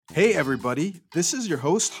Hey everybody, this is your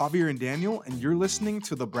host Javier and Daniel, and you're listening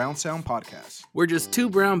to the Brown Sound Podcast. We're just two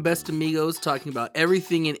brown best amigos talking about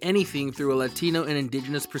everything and anything through a Latino and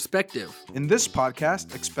Indigenous perspective. In this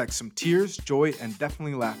podcast, expect some tears, joy, and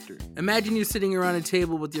definitely laughter. Imagine you're sitting around a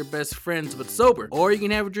table with your best friends but sober, or you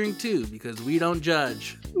can have a drink too because we don't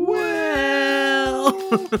judge. Well...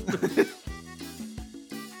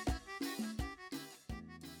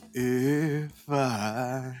 If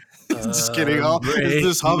I... Just kidding. Is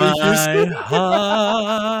this my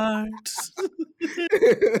heart.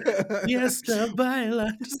 Yes, the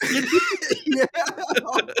baila. Just kidding. Yeah.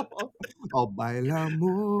 Oh,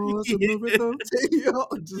 bailamos in the rhythm.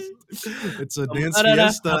 It's a dance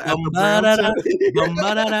fiesta at the Brown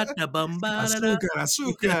Sound.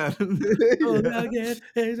 Azúcar.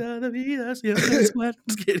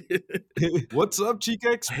 What's up,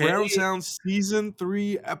 Chicax? Brown Sound Season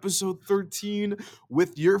 3, Episode 13,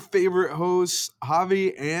 with your favorite hosts,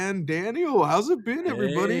 Javi and Daniel. How's it been,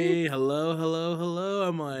 everybody? Hey, hello.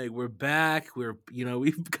 I'm like, we're back. We've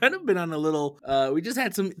kind of been on a little, we just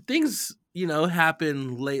had some things,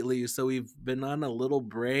 happen lately. So we've been on a little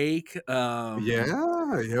break. Yeah,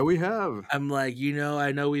 we have. I'm like,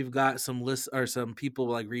 I know we've got some some people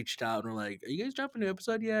like reached out and were like, are you guys dropping an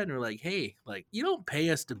episode yet? And we're like, hey, like, you don't pay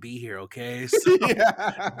us to be here, okay? So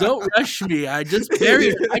don't rush me. I just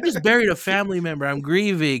buried a family member. I'm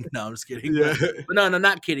grieving. No, I'm just kidding. Yeah. But no,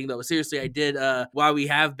 not kidding though. Seriously, I did. While we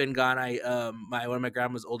have been gone, one of my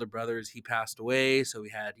grandma's older brothers, he passed away, so we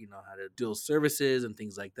had had to do services and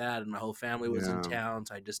things like that, and my whole family was in town,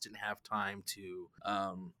 so I just didn't have time to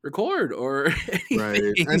record or anything. Right.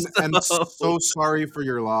 And so sorry for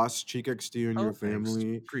your loss, Chicax, to you and your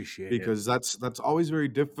family. Appreciate it. Because that's always very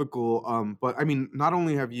difficult. But I mean, not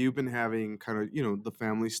only have you been having kind of, the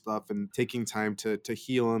family stuff and taking time to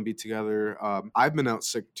heal and be together, I've been out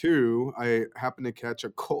sick too. I happened to catch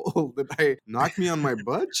a cold that knocked me on my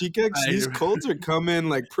butt. Chicax, these colds are coming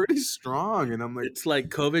like pretty strong. And I'm like, it's like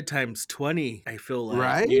COVID times 20, I feel like,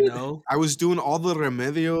 right? I was doing all the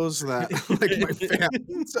remedios that like my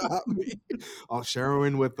family taught me. I'll shower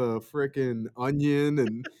in with a freaking onion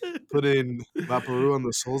and put in vaporu on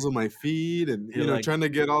the soles of my feet, and trying to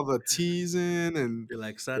get all the teas in, and you're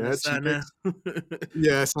like sana. Sana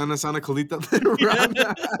colita.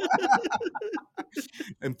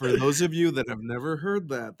 And for those of you that have never heard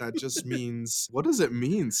that just means, what does it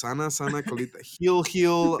mean? Sana colita,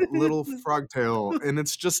 heel, little frog tail, and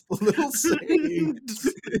it's just a little saying,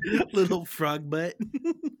 little frog butt.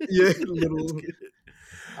 Yeah, little.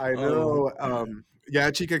 I know. Yeah,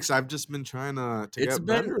 Chicax, I've just been trying to get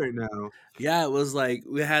better right now. Yeah, it was like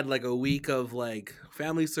we had like a week of like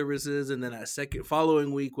family services, and then a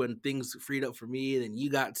following week when things freed up for me, and then you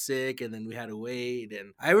got sick, and then we had to wait.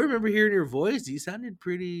 And I remember hearing your voice. You sounded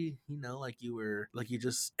pretty, like you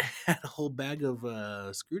just had a whole bag of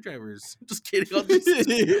screwdrivers. Just kidding.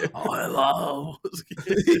 Oh, hello.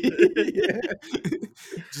 Yeah.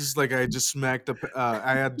 Just like I just smacked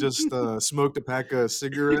I had just smoked a pack of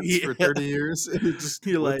cigarettes for 30 years.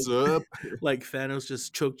 You're what's up? Like Thanos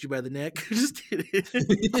just choked you by the neck. Just kidding.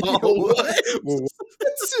 What?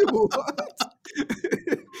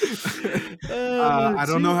 I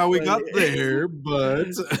don't know how we got there,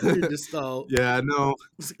 but just all... yeah, no.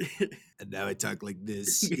 And now I talk like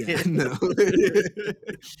this. Yeah, no,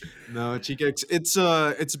 Chicax,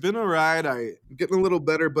 it's been a ride. I'm getting a little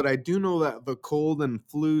better, but I do know that the cold and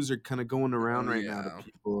flus are kind of going around now to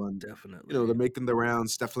people, and definitely, they're making the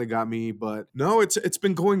rounds. Definitely got me, but no, it's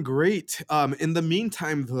been going great. In the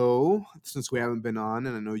meantime, though, since we haven't been on,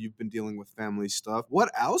 and I know you've been dealing with family stuff,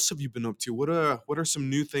 what else have you been up to? What are some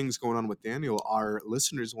new things going on with Daniel? Our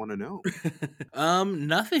listeners want to know.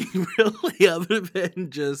 Nothing really, other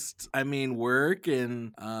than just, work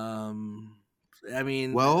and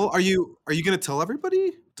well, are you gonna tell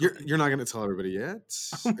everybody? You're not gonna tell everybody yet.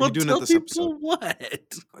 Are you doing tell it this people episode?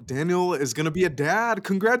 What? Daniel is gonna be a dad.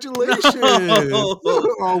 Congratulations! No.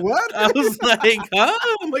 Oh, what? I was like, huh?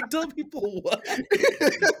 I'm like, tell people what?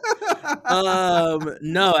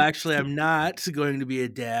 No, actually, I'm not going to be a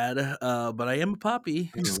dad. But I am a poppy.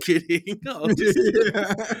 Just kidding. No,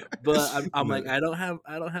 but I'm like, I don't have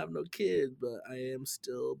no kid, but I am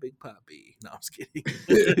still big poppy. No, I'm just kidding.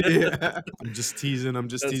 Yeah. I'm just teasing.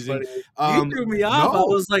 That's teasing. You threw me off. No. I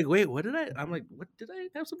was like, wait, what did I? I'm like, what did I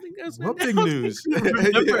have something else? What big news?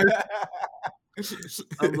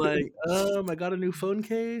 I'm like, I got a new phone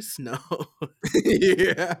case. No.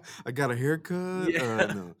 Yeah, I got a haircut. Yeah.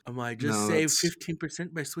 No, I'm like, just no, save that's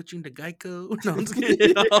 15% by switching to Geico. No, I'm just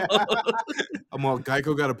kidding. yeah. I'm all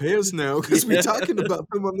Geico got to pay us now because we Yeah. talking about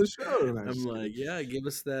them on the show. No, I'm I'm just kidding. like, yeah, give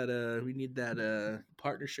us that. We need that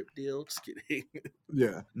partnership deal. Just kidding.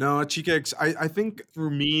 Yeah. No, Cheek I think for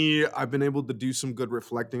me, I've been able to do some good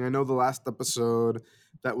reflecting. I know the last episode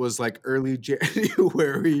that was like early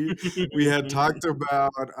January, we had talked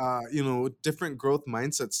about different growth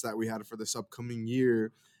mindsets that we had for this upcoming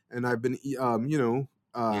year. And I've been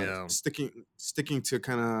Yeah. sticking to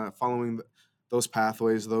kind of following those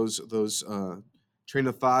pathways, those train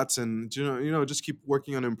of thoughts, and just keep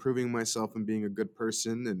working on improving myself and being a good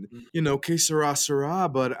person. And que sera, sera.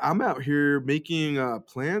 But I'm out here making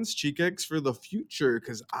plans, Chiquex, for the future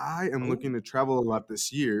because I am Oh, looking to travel a lot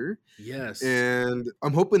this year. yes. And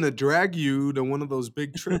I'm hoping to drag you to one of those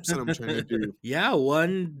big trips that I'm trying to do. Yeah,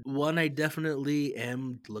 one I definitely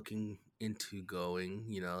am looking into going,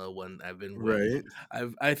 one I've been waiting.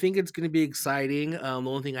 Right, I think it's gonna be exciting. The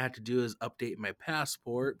only thing I have to do is update my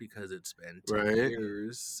passport because it's been 10 right.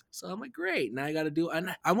 years. So I'm like, great, now I gotta do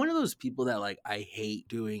and I'm one of those people that like I hate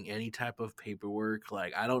doing any type of paperwork.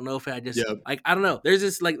 Like I don't know if I just Yeah. like I don't know.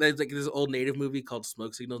 There's like this old native movie called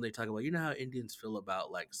Smoke Signal. And they talk about how Indians feel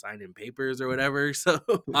about like signing papers or whatever. So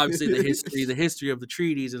obviously the history of the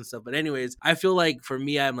treaties and stuff. But anyways, I feel like for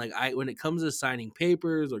me, I'm like when it comes to signing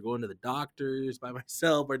papers or going to the doctors by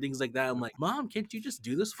myself or things like that, I'm like, Mom, can't you just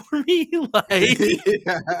do this for me? Like,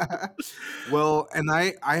 Yeah. Well, and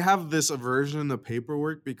I have this aversion to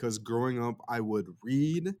paperwork because growing up I would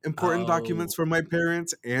read important oh, documents from my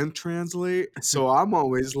parents and translate. So I'm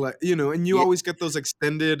always like, and you yeah, always get those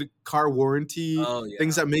extended car warranty oh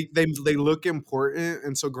things yeah. that make them they look important.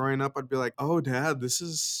 And so growing up I'd be like, "Oh, dad, this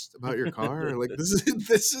is about your car. Like this is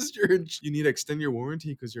this is you need to extend your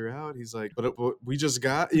warranty because you're out." He's like, "But we just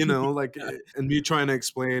got, and me trying to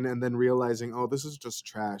explain and then realizing, "Oh, this is just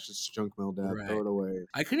trash. It's junk mail, dad. Throw Right. it away."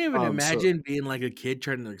 I couldn't even So imagine being like a kid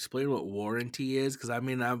trying to explain what warranty is. Cause I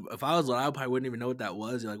mean, if I was little, I probably wouldn't even know what that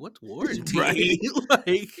was. You're like, what's right? warranty?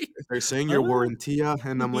 Like, They're saying huh? your warrantia,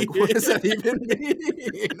 and I'm like, "What does Yeah. that even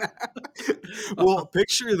mean?" Well,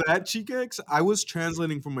 picture that, Chicax. I was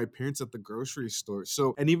translating for my parents at the grocery store,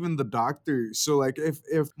 so and even the doctor. So like,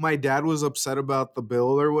 if my dad was upset about the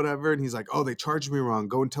bill or whatever, and he's like, "Oh, they charged me wrong.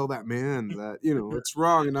 Go and tell that man that it's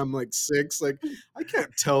wrong," and I'm like 6, like I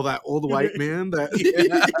can't tell that old white man that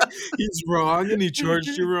Yeah. he's wrong and he charged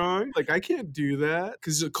you wrong. Like I can't do that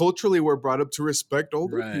because culturally we're brought up to respect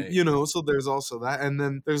older people, Right. So there's also that, and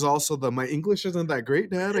then there's also the my English isn't that great,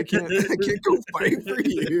 Dad. I can't I can't go fight for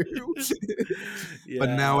you. But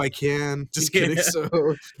Yeah. now I can. Just kidding. Yeah.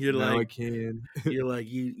 So You're now I like can. you're like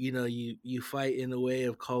you fight in the way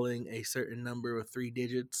of calling a certain number with 3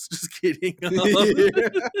 digits. Just kidding. Yeah.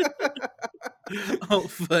 Oh,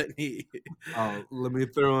 funny. Oh, let me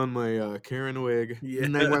throw on my Karen wig. Yeah.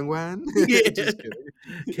 911. Yeah. Just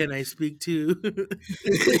kidding. Can I speak to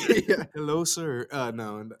Yeah. Hello, sir.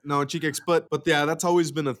 No, Cheekex. But yeah, that's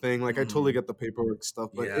always been a thing. Like I totally Mhm. get the paperwork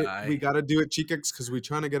stuff, but Yeah, we got to do it, Cheekex, because we're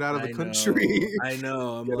trying to get out of the I country. know. I know.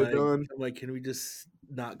 I'm Get it like done. I'm like, "Can we just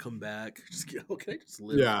not come back? Just get can I just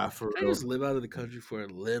live Yeah, for can I real. just live out of the country for a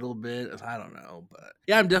little bit?" I don't know, but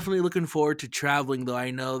yeah, I'm definitely looking forward to traveling, though.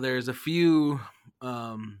 I know there's a few,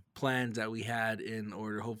 plans that we had in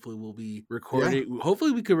order. Hopefully, we'll be Yeah. recording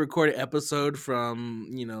hopefully, we could record an episode from,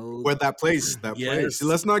 Where that place. Yes.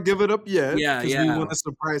 Let's not give it up yet Yeah, because we yeah. want to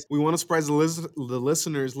surprise the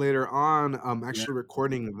listeners later on. Yeah. Actually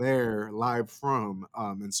recording there live from.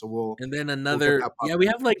 And so And then we'll get another that yeah, we popping.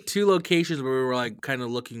 have, like, 2 locations where we were, like, kinda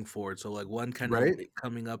looking forward, so, like, one kind of Right?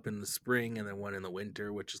 coming up in the spring and then one in the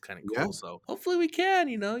winter, which is kinda Yeah. cool, so hopefully we can,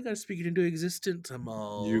 you gotta speak it into existence. I'm You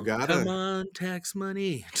all, "Come gotta. on, tax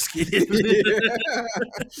money." Just kidding.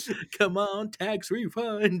 "Come on, tax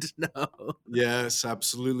refund." No. Yes,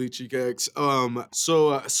 absolutely, Chica.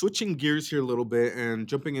 So switching gears here a little bit and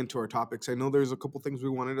jumping into our topics. I know there's a couple things we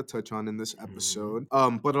wanted to touch on in this Mhm. episode.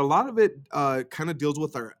 But a lot of it kind of deals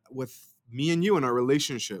with me and you and our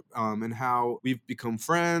relationship, and how we've become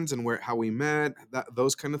friends and how we met,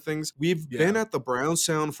 those kind of things. We've been Yeah. at the Brown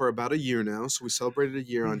Sound for about a year now, so we celebrated a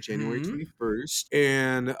year on January Mhm. 21st,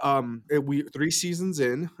 and we 3 seasons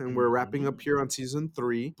in, and we're wrapping up Mhm. here on season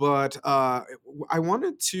 3. But I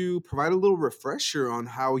wanted to provide a little refresher on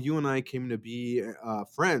how you and I came to be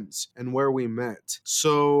friends and where we met.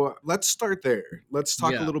 So let's start there. Let's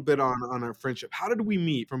talk a Yeah. little bit on our friendship. How did we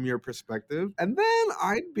meet from your perspective? And then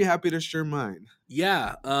I'd be happy to share mine.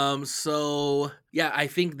 Yeah. So yeah, I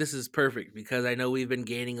think this is perfect because I know we've been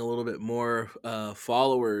gaining a little bit more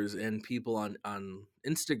followers and people on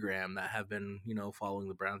Instagram that have been, following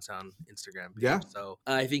the Brown Sound Instagram Yeah. page. So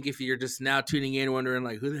I think if you're just now tuning in, wondering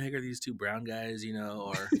like, who the heck are these two brown guys,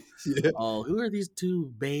 or Yeah. oh, who are these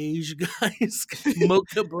two beige guys, mocha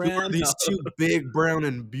Who are brand? these No. 2 big, brown,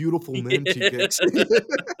 and beautiful men, Yeah. chicas?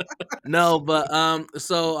 No, but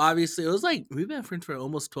so obviously it was like we've been friends for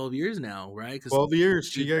almost 12 years now, right? Because 12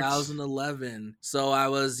 years, chicas. 2011. So I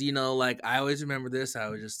was, like I always remember this. I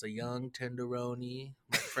was just a young tenderoni,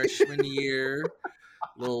 my freshman year,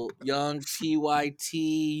 little young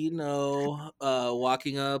TYT,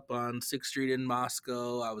 walking up on 6th Street in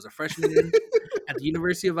Moscow. I was a freshman at the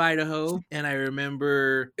University of Idaho, and I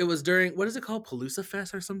remember it was during what is it called, Palooza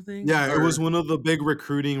Fest or something, Yeah, it was or one of the big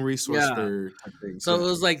recruiting resource yeah. fair type things, So it yeah.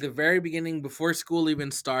 was like the very beginning before school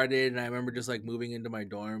even started, and I remember just like moving into my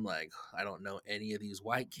dorm, like I don't know any of these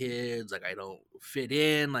white kids, like I don't fit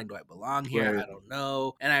in, like do I belong here? Right. I don't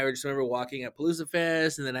know. And I just remember walking at Palooza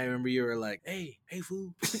Fest, and then I remember you were like, hey,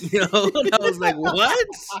 fool, and I was like, what?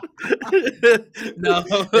 No,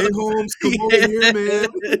 "Hey, Holmes, come over yeah. here, man."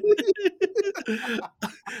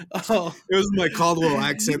 Oh, It was my Caldwell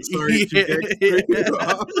accent, sorry, yeah, chicas, cutting yeah. you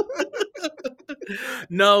off.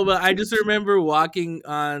 No, but I just remember walking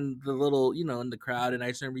on the little, in the crowd, and I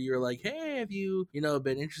just remember you were like, "Hey, have you,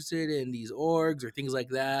 been interested in these orgs or things like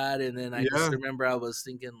that?" And then I just Yeah. remember I was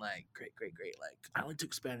thinking, like, great, great, great. Like, I only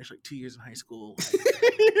took Spanish like 2 years in high school. Like,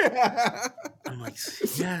 Yeah. I'm like,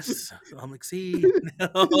 yes. I'm like, see, no.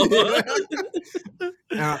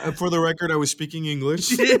 Yeah. And for the record, I was speaking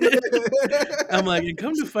English. I'm like, and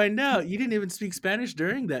come to find out, you didn't even speak Spanish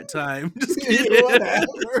during that time. Just Yeah, kidding.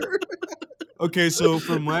 whatever. Okay, so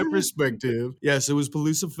from my perspective, yes, it was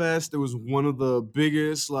Palooza Fest. It was one of the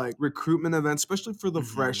biggest like recruitment events, especially for the Mhm,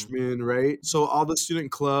 freshmen, right? So all the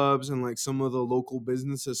student clubs and like some of the local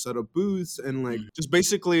businesses set up booths and like mhm. just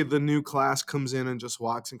basically the new class comes in and just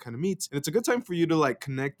walks and kind of meets. And it's a good time for you to like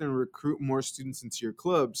connect and recruit more students into your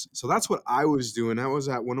clubs. So that's what I was doing. I was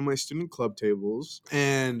at one of my student club tables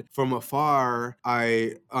and from afar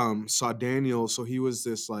I saw Daniel. So he was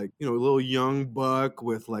this like, little young buck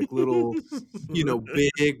with like little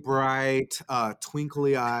big, bright,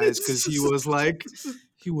 twinkly eyes, because he was like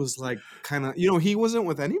kind of, he wasn't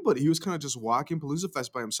with anybody. He was kind of just walking Palooza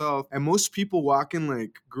Fest by himself. And most people walk in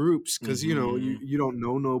like groups because, you, Mhm. you don't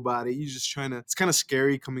know nobody. You're just trying to, it's kind of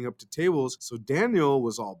scary coming up to tables. So Daniel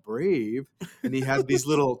was all brave and he had these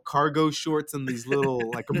little cargo shorts and these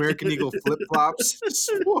little like American Eagle flip flops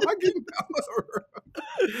just walking down the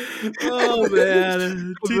Oh road. man,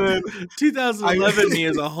 And then I 2011 me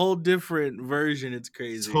is a whole different version. It's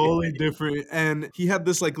crazy. totally different, and he had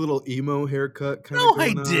this, like, little emo haircut kinda No,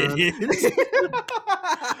 I going on. didn't.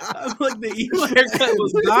 I'm like the emo haircut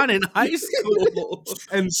was gone in high school.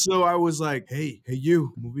 And so I was like, hey,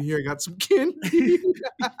 you, come over here, I got some candy."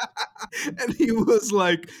 And he was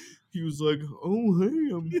like, "Oh, hey,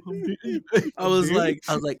 I'm Dan I I'm was Danny."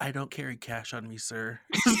 like, I don't carry cash on me, sir.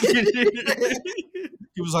 Just kidding.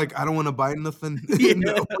 He was like, "I don't wanna buy nothing." Yeah.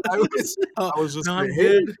 No, I was just No, like, I'm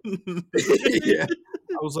 "Hey." good. Yeah.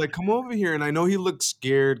 I was like, "Come over here," and I know he looked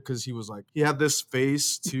scared because he was like he had this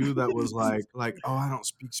face too that was like, "Oh, I don't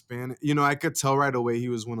speak Spanish." I could tell right away he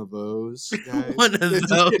was one of those guys. One of those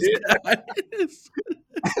guys.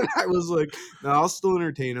 And I was like, "No, I'll still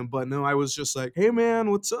entertain him." But no, I was just like, "Hey,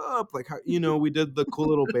 man, what's up?" Like, how, we did the cool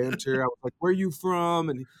little banter. I was like, "Where are you from?"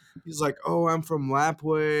 And he's like, "Oh, I'm from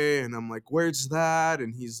Lapway." And I'm like, "Where's that?"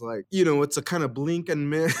 And he's like, "It's a kind of blink and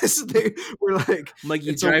miss." They were like, I'm like,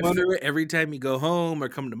 you "It's a drive one." through it every time you go home or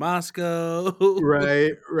come to Moscow.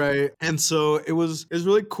 Right, right. And so it was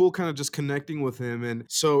really cool kind of just connecting with him. And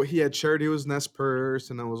so he had shared he was Nest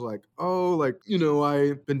Purse, and I was like, "Oh, like,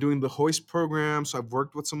 I've been doing the hoist program, so I've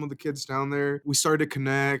worked with some of the kids down there." We started to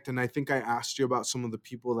connect, and I think I asked you about some of the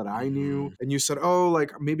people that I knew, Mhm. and you said, "Oh,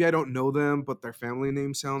 like maybe I don't know them, but their family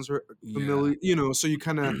name sounds Yeah. familiar," so you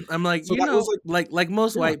kind of I'm like, so that was like like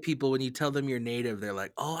most yeah. white people, when you tell them you're native, they're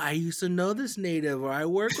like, "Oh, I used to know this native, or I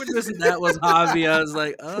work with this." And that was Javi. I was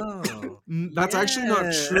like, "Oh, That's actually not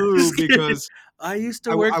yeah." true Just kidding. because I used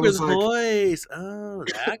to I work with was like Hoist. Oh,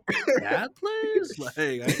 that place? Like I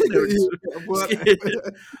ain't never yeah, just but kidding.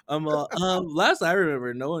 Last I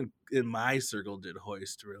remember, no one in my circle did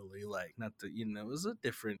Hoist really. Like, not that it was a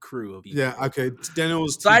different crew of yeah, people. okay, Daniel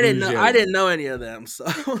was So too I didn't know. bougie, I I guess. didn't know any of them. So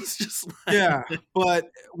I was just like, Yeah, but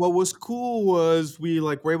what was cool was we,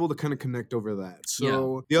 like, were able to kinda connect over that. yeah,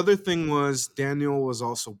 So, the other thing was Daniel was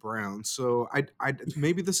also brown, so I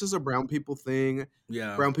maybe this is a brown people thing.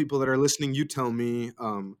 yeah. Brown people that are listening, you tell tell me.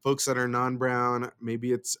 Folks that are non-brown,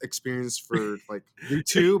 maybe it's experience for like you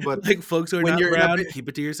too, but Like folks who are when not you're in a brown, bit, keep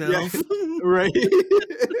it to yeah, yourself. right.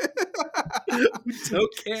 We don't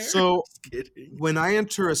care. So Just kidding. when I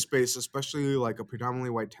enter a space, especially like a predominantly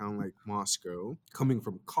white town like Moscow, coming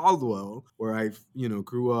from Caldwell, where I've,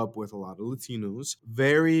 grew up with a lot of Latinos,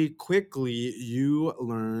 very quickly you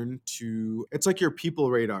learn to, it's like your people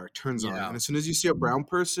radar turns on. Yeah. And as soon as you see a brown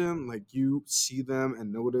person, like you see them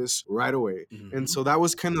and notice right away. And Mhm. so that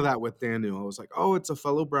was kind of that with Daniel. I was like, oh, it's a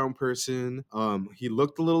fellow brown person. He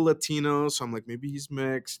looked a little Latino, so I'm like, maybe he's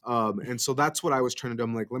mixed. And so that's what I was trying to do.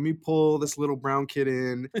 I'm like, let me pull this little brown kid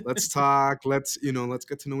in. Let's talk. Let's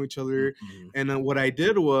get to know each other. Mhm. And what I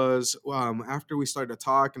did was, after we started to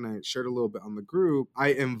talk and I shared a little bit on the group, I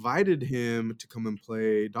invited him to come and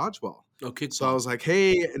play dodgeball. Oh, So I kickball. was like,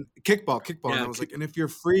 "Hey, and kickball," and Yeah, I was like, kick "And if you're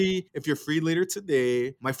free later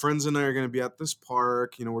today, my friends and I are gonna be at this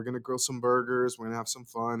park. We're gonna grill some burgers. We're gonna have some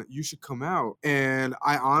fun. You should come out." And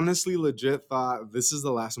I honestly, legit thought this is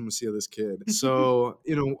the last I'm gonna see of this kid. So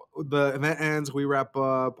the event ends, we wrap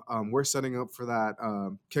up. We're setting up for that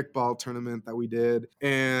kickball tournament that we did,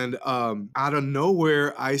 and out of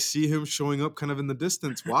nowhere, I see him showing up, kind of in the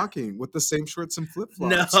distance, walking with the same shorts and flip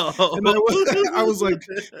flops, No. and I was like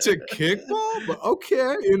to kickball, but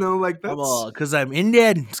okay, like Come that's on, 'cause I'm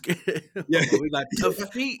Indian. Just kidding. yeah, Oh, we got tough yeah.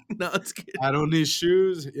 feet. No, just kidding. I don't need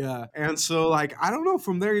shoes. Yeah. And so like I don't know,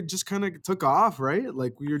 from there it just kind of took off, right?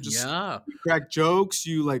 Like we were just Yeah. you crack jokes,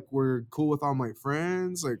 you like were cool with all my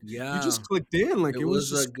friends, like you Yeah. just clicked in, like It it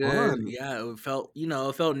was was a just good fun. yeah, it felt,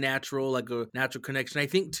 it felt natural, like a natural connection. I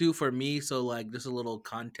think too for me, so like just a little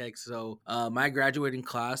context. So my graduating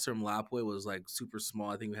class from Lapway was like super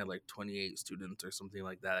small. I think we had like 28 students or something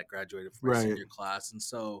like that graduated from my Right. senior class. And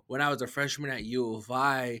so when I was a freshman at U of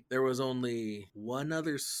I, there was only one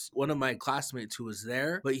of my classmates who was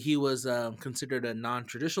there, but he was considered a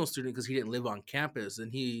non-traditional student because he didn't live on campus,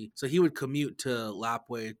 and he would commute to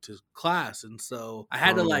Lapway to class. And so I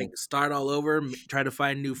had to Oh, like start all over, try to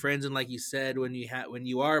find new friends. And like you said, when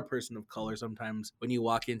you are a person of color, sometimes when you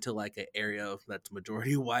walk into like an area that's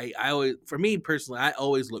majority white, for me personally, I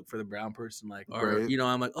always look for the brown person, like, or right.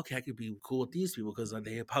 I'm like, okay, I could be cool with these people because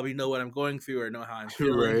they probably know what I'm going through or know how I'm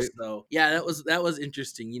feeling. Right. So yeah, that was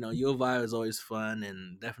interesting. U of I was always fun,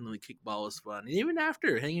 and definitely kickball was fun, and even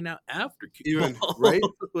after hanging out after kickball Even right?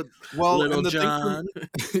 with Well, Little and the thing for John.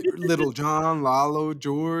 Little John, Lalo,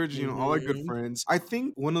 George, all our good Hmm. friends. I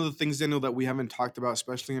think one of the things, Daniel, that we haven't talked about,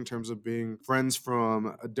 especially in terms of being friends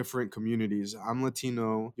from different communities. I'm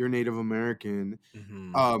Latino, you're Native American.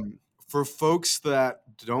 Hmm. Um, for folks that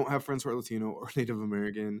don't have friends who are Latino or Native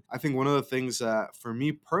American, I think one of the things that for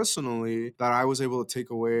me personally that I was able to take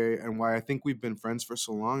away and why I think we've been friends for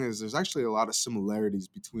so long is there's actually a lot of similarities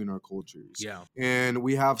between our cultures. Yeah. And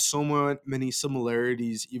we have many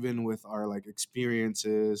similarities even with our like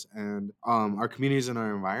experiences and our communities and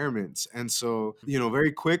our environments. And so,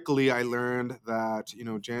 very quickly I learned that,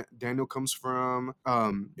 Daniel comes from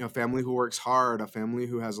a family who works hard, a family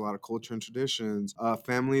who has a lot of culture and traditions, a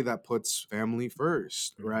family that puts family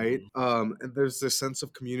first, right? Hmm. And there's this sense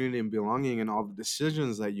of community and belonging in all the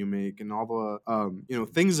decisions that you make and all the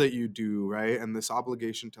things that you do, right? And this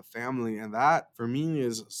obligation to family, and that for me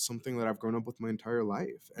is something that I've grown up with my entire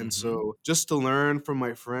life. And Hmm. so just to learn from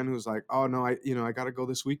my friend who's like, oh no, I gotta go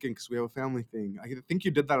this weekend because we have a family thing. I think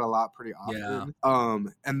you did that a lot pretty Yeah.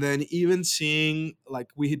 often. And then even seeing like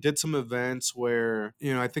we did some events where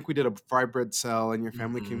I think we did a fry bread sell and your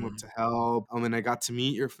family came up Hmm. to help. And I got to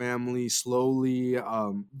meet your family slowly.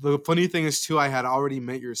 The funny thing is too, I had already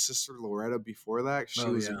met your sister Loretta before that. She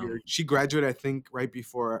Oh was a yeah. year. She graduated, I think, right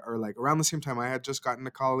before or like around the same time I had just gotten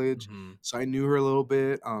to college. Hmm. So I knew her a little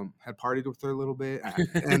bit. Had partied with her a little bit,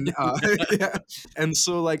 and yeah. And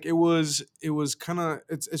so like it was kind of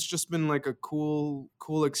it's just been like a cool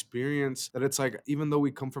experience that it's like even though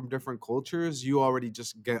we come from different cultures, you already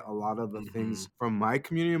just get a lot of the Hmm. things from my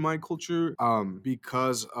community and my culture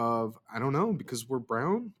because of I don't know because we're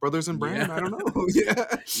brown brothers and Yeah. brown I don't know yeah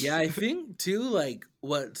Yeah, I think too, like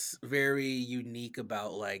what's very unique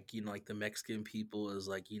about like, like the Mexican people is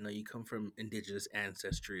like, you come from indigenous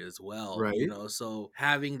ancestry as well, right so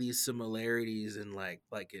having these similarities in like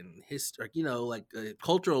in history, like a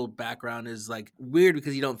cultural background is like weird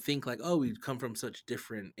because you don't think like, oh, we come from such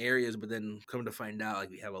different areas, but then come to find out like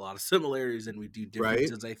we have a lot of similarities and we do right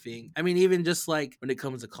differences, I think. I mean, even just like when it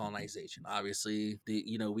comes to colonization, obviously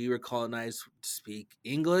we were colonized to speak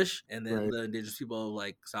English, and then right the indigenous people of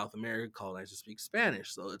like South America colonized to speak Spanish.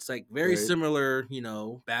 Spanish. So it's like very Right. similar,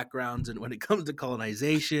 backgrounds. And when it comes to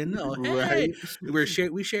colonization, oh hey,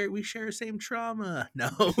 Right. we share the same trauma. No,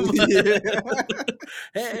 Yeah.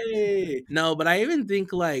 hey, no, but I even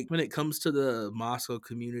think like when it comes to the Moscow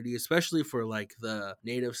community, especially for like the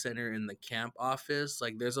native center and the camp office,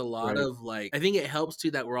 like there's a lot Right. of like I think it helps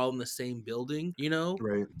too that we're all in the same building.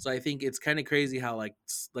 Right. So I think it's kind of crazy how like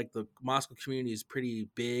the Moscow community is pretty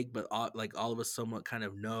big, but all of us somewhat kind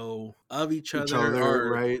of know of each Each other other,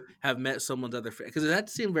 or right? have met someone's other friend, because that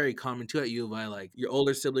seemed very common too at U of I. Like your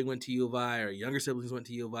older sibling went to U of I, or younger siblings went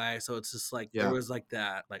to U of I. So it's just like there Yeah. was like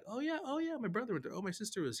that, like oh yeah, my brother went there. Oh, my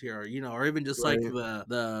sister was here, or or even just like Right.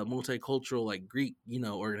 the multicultural like Greek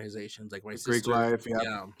organizations. Like my Greek sister, life, yeah.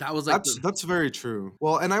 yeah, that was like That's the that's very true.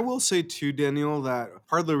 Well, and I will say too, Daniel, that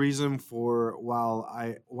part of the reason for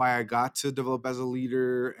why I got to develop as a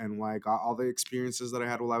leader and why I got all the experiences that I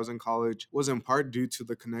had while I was in college was in part due to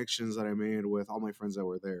the connections that I made with all my friends that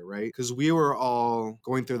were there, right? Because we were all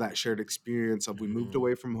going through that shared experience of we moved Mhm.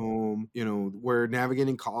 away from home, we're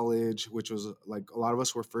navigating college, which was like a lot of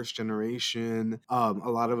us were first generation. A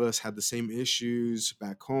lot of us had the same issues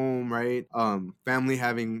back home, right?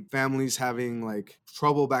 Families having like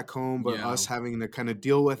trouble back home, but Yeah. us having to kind of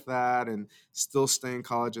deal with that and still stay in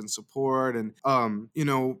college and support. And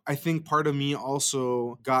I think part of me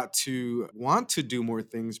also got to want to do more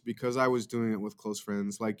things because I was doing it with close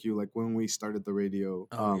friends like you, like when we started the radio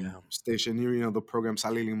Oh yeah. station, the program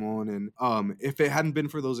Sal y Limon. And if it hadn't been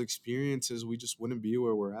for those experiences, we just wouldn't be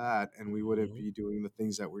where we're at and we wouldn't Mhm. be doing the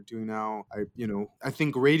things that we're doing now. I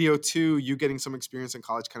think radio too, you getting some experience in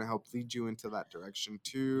college kind of helped lead you into that direction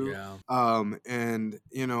too. Yeah. And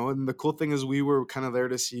the cool thing is we were kind of there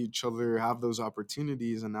to see each other have those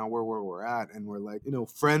opportunities, and now we're where we're at, and we're like,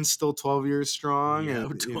 friends still 12 years strong, Yeah.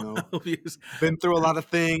 and 12 years. been through a lot of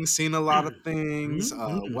things, seen a lot of things,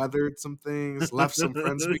 Mhm. weathered some things, left some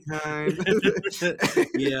friends behind,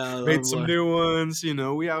 Yeah, made I'm some like new ones.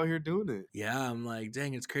 We out here doing it. yeah, I'm like,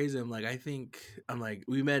 dang, it's crazy. I'm like,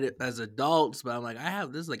 we met it as adults, but I'm like, I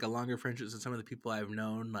have this like a longer friendship than some of the people I've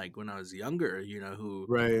known like when I was younger, who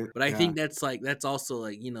Right. but I Yeah. think that's also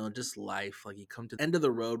like, just life. Like you come to the end of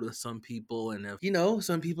the road with some people, and if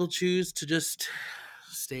some people choose to just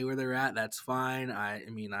stay where they're at, that's fine. I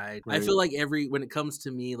Right. feel like when it comes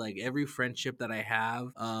to me, like every friendship that I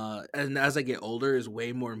have, and as I get older is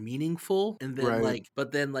way more meaningful. And then Right.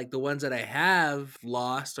 but then like the ones that I have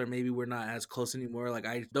lost, or maybe we're not as close anymore, like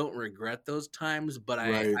I don't regret those times, but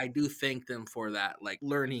I Right. I do thank them for that like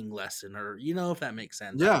learning lesson, or if that makes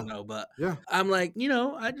sense. I Yeah. don't know, but Yeah. I'm like,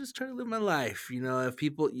 I just try to live my life. If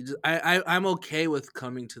people, I'm okay with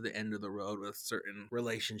coming to the end of the road with certain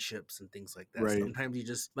relationships and things like that. Right. Sometimes you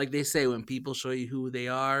just, like they say, when people show you who they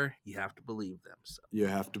are, you have to believe them. So You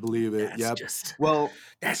have to believe it. that's Yep. just, Well,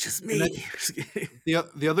 that's just and me.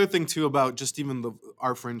 the other thing too about just even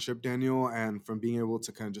our friendship, Daniel, and from being able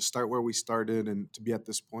to kind of just start where we started and to be at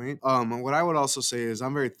this point, what I would also say is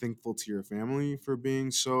I'm very thankful to your family for being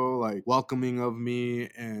so like welcoming of me.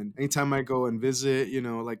 And anytime I go and visit,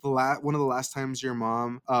 like one of the last times your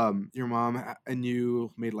mom and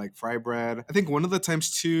you made like fry bread. I think one of the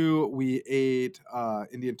times too we ate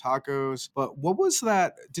Indian tacos. But what was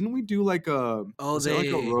that? Didn't we do like Oh, was it like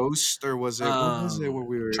a they, roast, or was it what was it where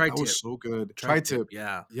we were? That was tri-tip, so good. tri-tip. Tri-tip.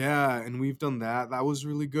 Yeah. Yeah, and we've done that. That was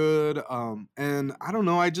really good. And I don't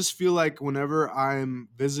know, I just feel like whenever I'm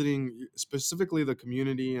visiting specifically the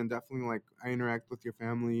community and definitely like I interact with your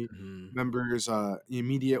family Mhm. members,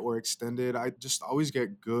 immediate or extended, I just always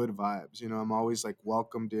get good vibes. I'm always like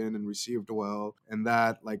welcomed in and received well. And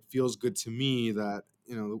that like feels good to me that,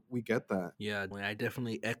 we get that. Yeah, I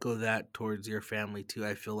definitely echo that towards your family too.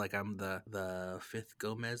 I feel like I'm the fifth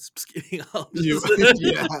Gomez. Just kidding. I'll You just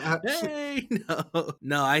yeah. hey,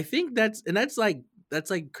 no. I think that's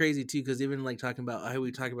like crazy too, because even like talking about how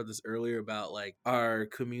we talked about this earlier about like our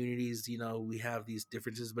communities, we have these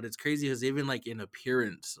differences, but it's crazy because even like in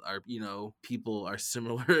appearance, our people are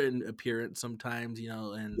similar in appearance sometimes,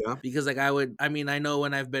 and Yeah. because like I know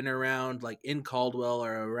when I've been around like in Caldwell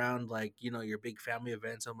or around like your big family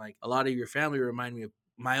events, I'm like a lot of your family remind me of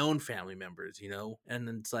my own family members, and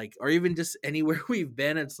it's like, or even just anywhere we've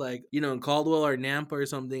been, it's like, in Caldwell or Nampa or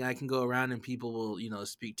something, I can go around and people will,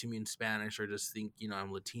 speak to me in Spanish or just think,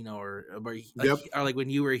 I'm Latino, Yep. or like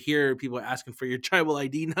when you were here, people are asking for your tribal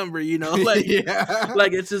ID number, like, Yeah.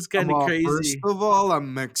 like it's just kind of First crazy. of all,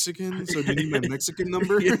 I'm Mexican, so do you need my Mexican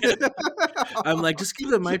number? Yeah. I'm like, just give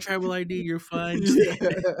them my tribal ID, you're fine.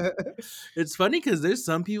 Yeah. It's funny because there's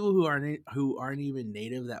some people who aren't even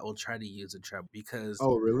native that will try to use a tribal because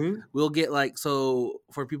Oh, really? we'll get like, so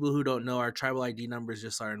for people who don't know, our tribal ID number is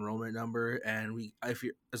just our enrollment number, and if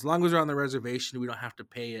you, as long as we're on the reservation, we don't have to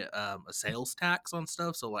pay a sales tax on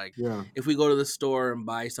stuff. So like, Yeah. if we go to the store and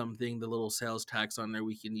buy something, the little sales tax on there,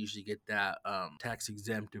 we can usually get that tax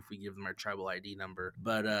exempt if we give them our tribal ID number.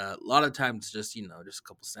 But a lot of times, it's just, just a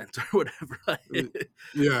couple cents or whatever. Y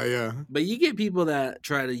yeah, yeah. But you get people that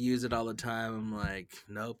try to use it all the time. I'm like,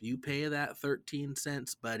 nope, you pay that 13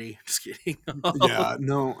 cents, buddy. Just kidding. Yeah,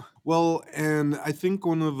 no. Well, and I think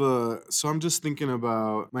one of the so I'm just thinking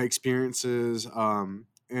about my experiences,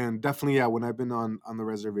 and definitely, yeah, when I've been on the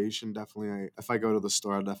reservation, definitely, if I go to the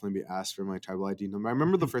store, I'll definitely be asked for my tribal ID number. I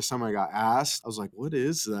remember the first time I got asked, I was like, "What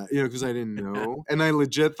is that?" Because I didn't know, and I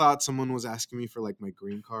legit thought someone was asking me for like my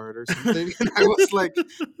green card or something, and I was like,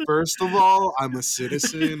 first of all, I'm a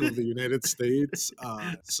citizen of the United States,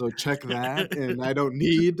 so check that, and I don't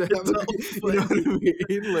need to have It's a so you know what I funny.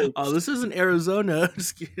 mean? Like, Oh, this isn't Arizona.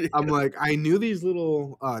 Just kidding. I'm like, I knew these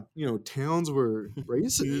little, towns were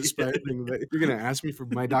racist, but I Yeah. didn't think that you're gonna ask me for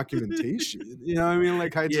my documentation. You know what I mean?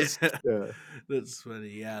 Like, I Yeah, just, yeah, that's funny.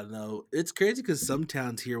 Yeah, no, it's crazy because some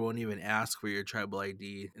towns here won't even ask for your tribal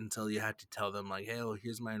ID until you have to tell them like, "Hey, oh,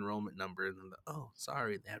 here's my enrollment number," and then oh,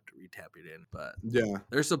 sorry, they have to retap it in. But yeah,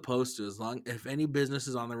 they're supposed to, as long if any business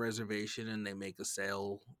is on the reservation and they make a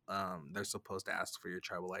sale, they're supposed to ask for your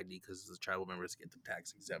tribal ID because the tribal members get the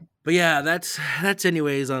tax exempt. But yeah, that's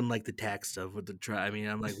anyways on like the tax stuff with the tribe. I mean,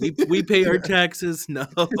 I'm like, we pay our yeah, taxes. No,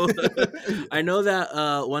 I yeah, know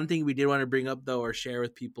that one thing we did want to bring up though or share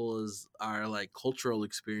with people is our like cultural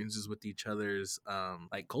experiences with each other's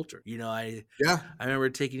like culture. yeah, I remember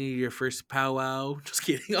taking you to your first powwow. Just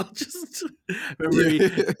kidding. I'll just remember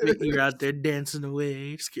yeah. you're out there dancing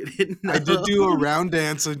away. Just kidding. I did No. do a round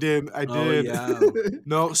dance. I Oh did. yeah.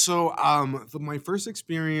 No, so my first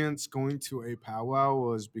experience going to a powwow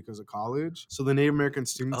was because of college. So the Native American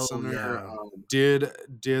Student Oh Center yeah.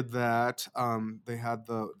 did that. They had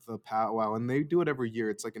the powwow, and they do it every year.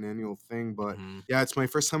 It's like an annual thing. But Hmm. yeah, it's my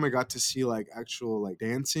first time I got to see like actual like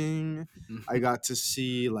dancing. I got to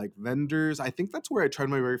see like vendors. I think that's where I tried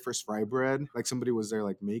my very first fry bread. Like somebody was there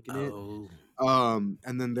like making it. Oh.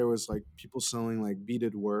 And then there was like people selling like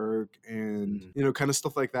beaded work and Mm-hmm. kind of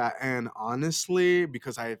stuff like that. And honestly,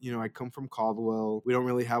 because I come from Caldwell, we don't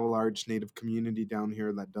really have a large native community down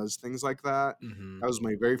here that does things like that. Mm-hmm. That was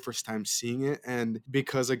my very first time seeing it. And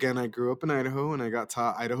because again, I grew up in Idaho and I got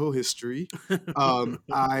taught Idaho history,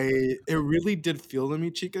 I it really did feel to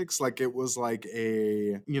me, Chicx, like it was like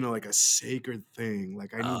like a sacred thing.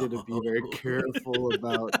 Like I needed to be Oh. very careful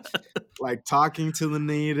about like talking to the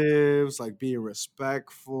natives, like being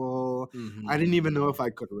respectful. I didn't even know Mm-hmm. if I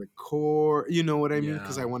could record, you know what I mean?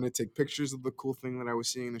 Because Yeah. I wanted to take pictures of the cool thing that I was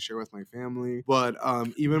seeing to share with my family. But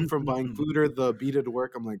even from buying food or the beaded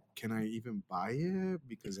work, I'm like, can I even buy it?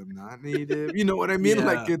 Because I'm not native. You know what I mean?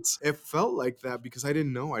 Like Yeah. it felt like that because I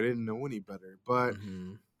didn't know. I didn't know any better. But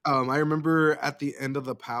Mm-hmm. I remember at the end of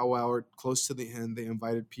the powwow, or close to the end, they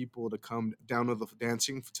invited people to come down to the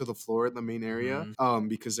dancing to the floor in the main area, Mm-hmm.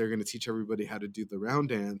 because they're going to teach everybody how to do the round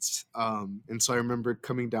dance. And so I remember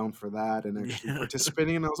coming down for that and actually Yeah.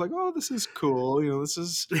 participating, and I was like, "Oh, this is cool.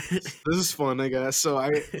 This is fun, I guess." So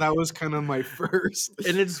that was kind of my first,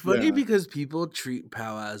 And it's funny yeah. because people treat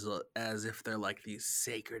powwows as if they're like these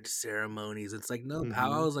sacred ceremonies. It's like, no,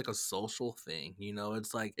 powwow Hmm. is like a social thing.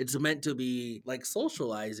 It's like it's meant to be like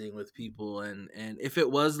socializing with people. And if it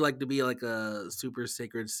was like to be like a super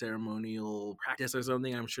sacred ceremonial practice or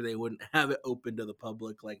something, I'm sure they wouldn't have it open to the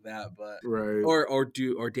public like that. But Right.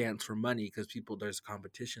 or dance for money because there's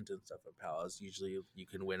competitions and stuff in powwows. Usually you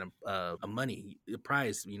can win a money a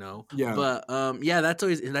prize. Yeah. But yeah, that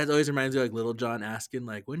always reminds me of, like, Little John asking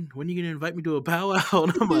like, when are you gonna invite me to a powwow?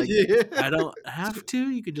 And I'm like, Yeah. I don't have to.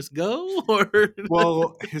 You could just go. Or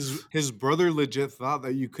Well, his brother legit thought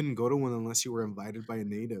that you couldn't go to one unless you were invited by a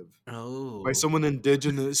native. By oh, someone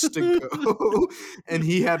indigenous to go, and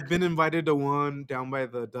he had been invited to one down by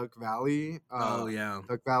the oh yeah,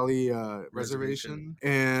 Duck Valley, reservation. reservation,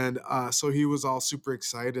 and, so he was all super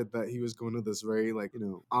excited that he was going to this very, like,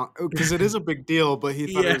 because it is a big deal, but he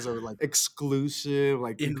thought it Yeah, was a, like, exclusive,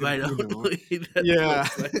 like, you could, invite only. That's so yeah,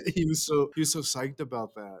 funny. he was so psyched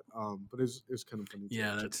about that, but it was kinda funny to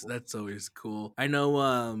Yeah, watch it that's for. that's always cool. I know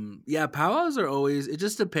yeah, powwows are always, it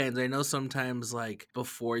just depends. I know sometimes like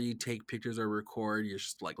before you take pictures or record, you're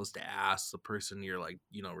just like supposed to ask the person you're like,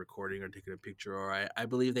 recording or taking a picture. Or I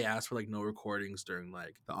believe they ask for like no recordings during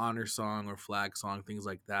like the honor song or flag song, things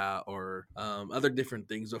like that, or other different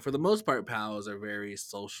things. But for the most part, POWs are very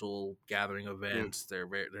social gathering Yeah. events. They're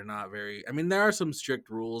not very. I mean, there are some strict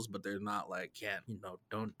rules, but they're not like can't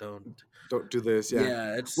don't. Don't do this, yeah.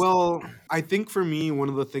 Yeah, it's. Well, I think for me, one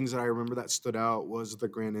of the things that I remember that stood out was the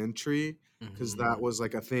grand entry, because that Mhm. was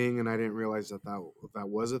like a thing, and I didn't realize that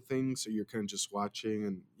was a thing. So you're kind of just watching,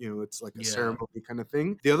 and it's like a Yeah. ceremony kind of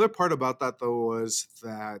thing. The other part about that though was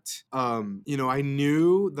that I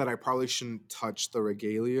knew that I probably shouldn't touch the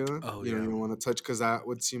regalia. Oh You yeah. don't want to touch because that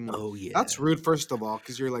would seem like Oh yeah. that's rude, first of all,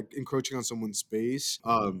 because you're like encroaching on someone's space,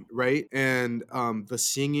 Mhm. right? And the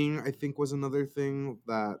singing, I think, was another thing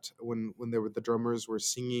that when there were the drummers were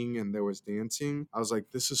singing and there was dancing, I was like,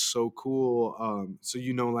 this is so cool. So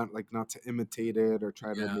that like not to imitate it or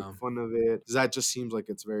try to make Yeah. fun of it, 'cause that just seems like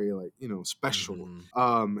it's very like special.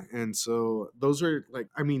 Mhm. And so those are like,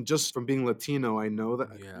 I mean, just from being Latino, I know that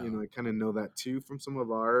Yeah. I kind of know that too from some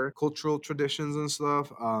of our cultural traditions and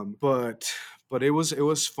stuff. But it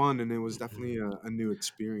was fun, and it was definitely Mhm. a new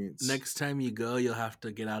experience. Next time you go, you'll have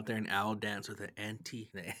to get out there and owl dance with an auntie.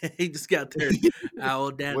 You just get out there and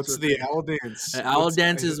owl dance What's with the her. owl dance? An owl What's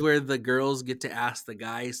dance is where the girls get to ask the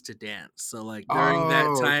guys to dance. So, like, during that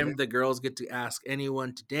Oh, okay. time, the girls get to ask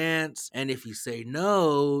anyone to dance. And if you say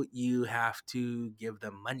no, you have to give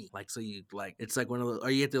them money. Like, so you, like, it's like one of those, or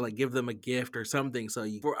you have to, like, give them a gift or something. So,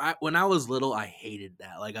 when I was little, I hated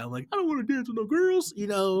that. Like, I'm like, I don't want to dance with no girls.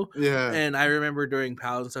 Yeah. And I remember during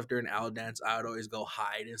pals and stuff, during owl dance, I would always go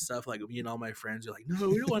hide and stuff. Like me and all my friends are like, no,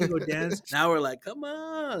 we don't want to go dance. Now we're like, come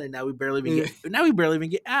on. And Yeah. now we barely even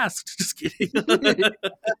get asked. Just kidding.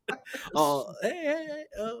 Oh, hey, hey, hey,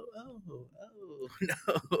 oh,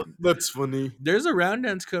 no. That's funny. There's a round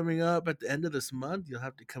dance coming up at the end of this month. You'll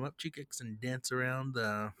have to come up, chicks, and dance around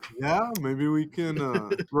the. Yeah, maybe we can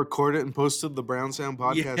record it and post it the Brown Sound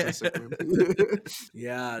Podcast Yeah. Instagram.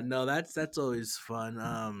 Yeah, no, that's always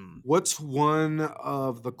fun. What's one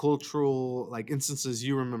of the cultural like instances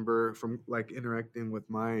you remember from like interacting with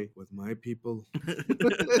my people?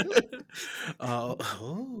 Oh,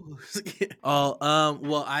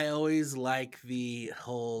 well, I always like the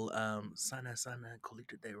whole sana sana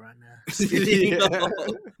colita de rana. Just kidding. Yeah.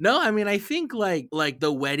 No, I mean I think like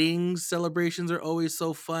the wedding celebrations are always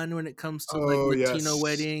so fun when it comes to like Oh Latino yes.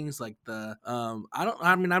 weddings. Like the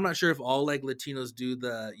I mean I'm not sure if all like Latinos do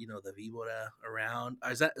the the vibora around.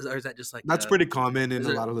 Or is that just like That's pretty common in is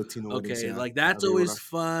a it lot of Latino weddings, okay, yeah. like Yeah, that's they would always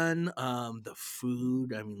fun. The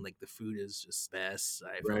food, I mean, like the food is just best.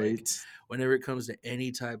 I feel like right. whenever it comes to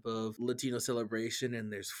any type of Latino celebration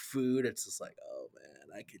and there's food, it's just like, oh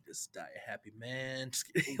man, I could just die a happy man.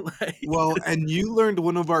 Just kidding. Like, Well, and you learned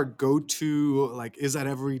one of our go-to, like, is at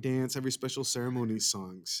every dance, every special ceremony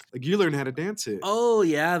songs. Like, you learned how to dance it. oh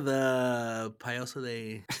yeah, the payaso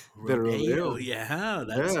de The rodeo. rodeo. Yeah,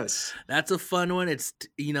 Yes. that's a fun one. It's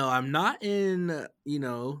I'm not in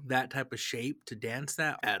that type of shape to dance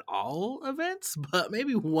that at all events, but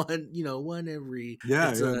maybe one every. Yeah, yeah,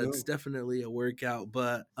 It's no. definitely a workout,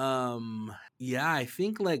 but yeah, I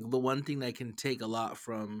think like the one thing that can take a lot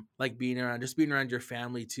from like being around your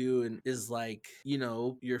family too, and is like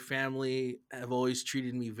your family have always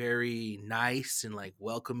treated me very nice and like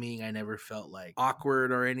welcoming. I never felt like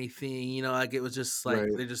awkward or anything. Like it was just like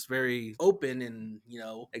Right. they're just very open and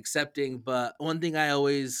accepting. But one thing I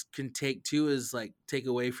always can take too is like take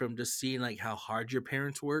away from just seeing like how hard your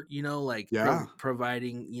parents work. Like Yeah.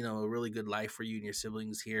 providing a really good life for you and your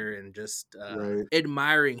siblings here, and just Right.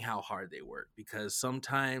 admiring how hard they work, because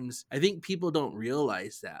sometimes I think people don't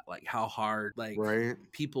realize that like how hard like Right.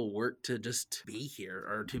 people work to just be here,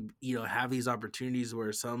 or to have these opportunities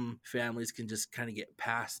where some families can just kind of get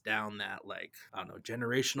passed down that, like, I don't know,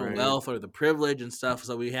 generational Right. wealth or the privilege and stuff.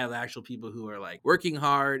 So we have actual people who are like working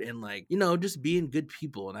hard and like just being good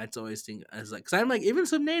people. And that's always think as like, because I'm like, even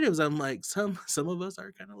some natives, I'm like, some of us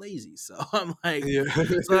are kind of lazy, so I'm like, Yeah.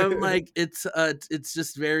 it's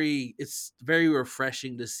just it's very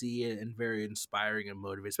refreshing to see it, and very inspiring and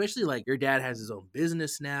motivating. Especially like your dad has his own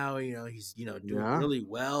business now. He's doing Yeah. really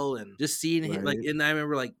well, and just seeing him like. Right. And I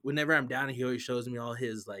remember like whenever I'm down, he always shows me all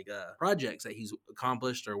his like projects that he's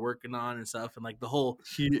accomplished or working on and stuff, and like the whole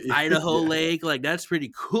Idaho Yeah. Lake, like that's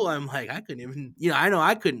pretty cool. I'm like, I couldn't even, I know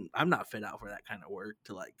I couldn't. I'm not fit out for that kind of work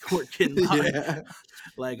to like work in Yeah.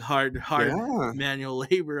 like hard Yeah. manual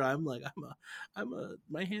labor. I'm like,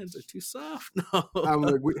 my hands are too soft. No. I'm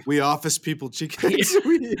like, we office people, Yeah. chickens.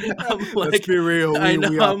 We I'm let's like, be real. I know,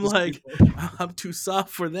 We I'm office like, people. I'm too soft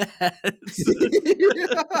for that.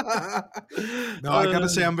 No, I gotta Uh,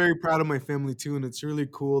 say I'm very proud of my family too, and it's really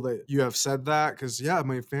cool that you have said that because yeah,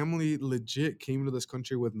 my family legit came to this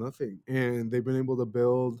country with nothing, and they've been able to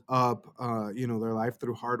build up, their life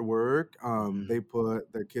through hard work. They mhm.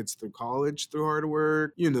 put their kids through college through hard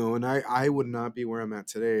work, and I would not be where I'm at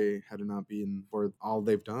today had it not been for all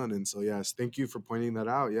they've done. And so yes, thank you for pointing that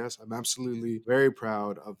out. Yes, I'm absolutely very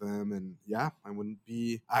proud of them, and yeah, I wouldn't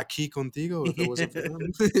be aquí contigo if it wasn't for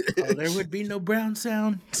them. Oh, there would be no brown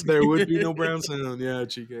sound. There would be no brown sound. Yeah,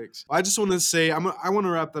 cheek. I just want to say I want to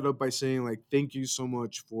wrap that up by saying like thank you so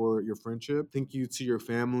much for your friendship. Thank you to your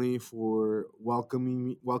family for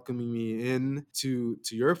welcoming me in to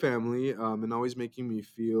your family, and always making me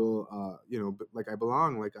feel like I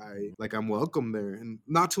belong, like I'm welcome there. And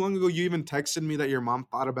not too long ago you even texted me that your mom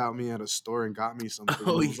thought about me at a store and got me something, and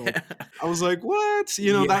Oh I was like yeah, I was like, "What?"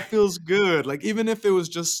 yeah. That feels good. Like, even if it was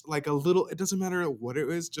just like a little, it doesn't matter what it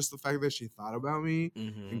is, just the fact that she thought about me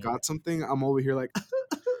and Hmm. got something, I'm over here like,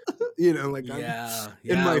 like I'm Yeah,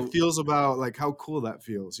 in my yeah. feels about like how cool that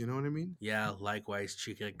feels. You know what I mean? Yeah, likewise,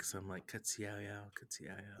 chica, because I'm like, Katsiaya,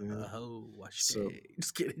 Katsiaya, Yeah. oh, So, washite.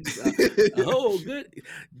 Just kidding. Oh,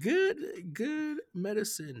 good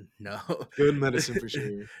medicine. No, good medicine for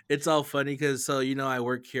sure. it's all funny because I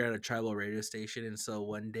work here at a tribal radio station, and so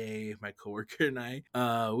one day my coworker and I,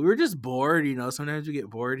 we were just bored. Sometimes we get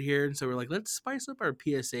bored here, and so we're like, let's spice up our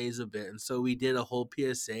PSAs a bit, and so we did a whole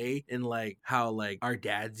PSA in like how like our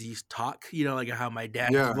dads used to talk. Like how my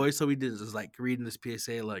dad's Yeah. voice. So we did is like reading this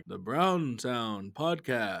PSA like the Brown Sound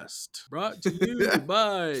podcast brought to you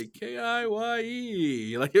by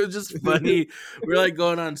KIYE. Like it was just funny. We're like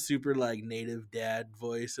going on super like native dad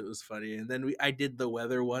voice. It was funny. And then I did the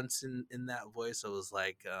weather once in that voice. It was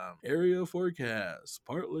like area forecast,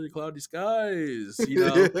 partly cloudy skies.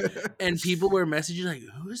 And people were messaging like,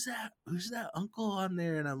 "Who's that? Who's that uncle on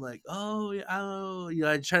there?" And I'm like, "Oh, yeah, oh."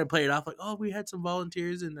 I try to play it off like, "Oh, we had some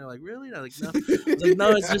volunteers," and they're like, "Really?" And I'm like, "No." I was like,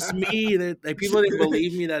 "No, it's just me." Like people didn't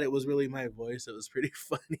believe me that it was really my voice. It was pretty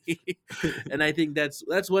funny, and I think that's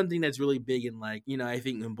one thing that's really big in like I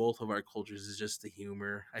think in both of our cultures is just the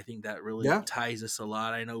humor. I think that really Yeah. ties us a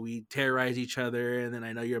lot. I know we terrorize each other, and then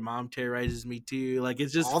I know your mom terrorizes me too. Like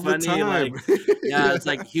it's just All the funny, time. like yeah, it's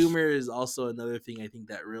like Yeah. humor is also another thing I think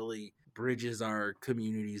that really bridges our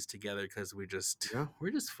communities together because Yeah.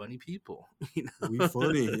 we're just funny people, We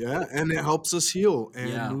funny, yeah, and it helps us heal and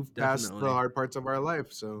Yeah, move past the definitely. hard parts of our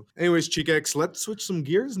life. So, anyways, Chigex, let's switch some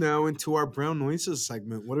gears now into our brown noises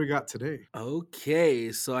segment. What do we got today?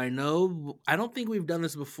 Okay, so I don't think we've done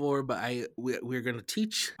this before, but we're gonna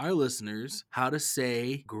teach our listeners how to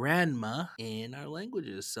say grandma in our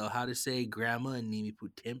languages. So how to say grandma in Nimi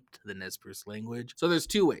Putimpt, the Nez Perce language. So there's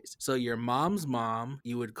two ways. So your mom's mom,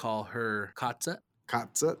 you would call her Katsa,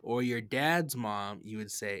 Katza, or your dad's mom, you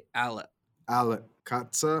would say Ala. Alet,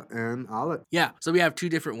 Katza, and Alet. Yeah, so we have two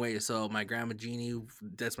different ways. So my grandma Jeannie,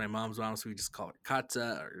 that's my mom's mom, so we just call her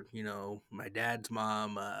Katza. Or my dad's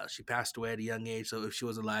mom, she passed away at a young age, so if she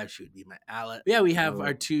was alive, she would be my Alet. But yeah, we have our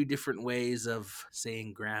Alet. two different ways of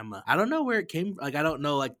saying grandma. I don't know where it came. Like I don't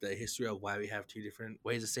know like the history of why we have two different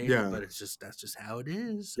ways of saying it, Yeah. but that's just how it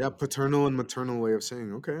is. Yeah, paternal and maternal way of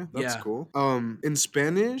saying. Okay, that's Yeah. cool. In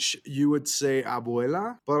Spanish, you would say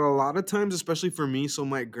abuela, but a lot of times, especially for me, so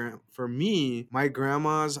for me, my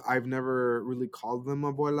grandmas, I've never really called them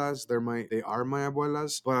abuelas. They are my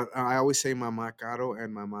abuelas, but I always say mama Caro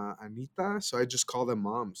and mama Anita, so I just call them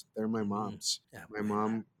moms. They're my Mm, moms.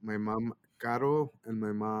 abuela. My mom Caro and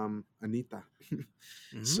my mom Anita.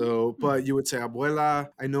 So, Mm. but you would say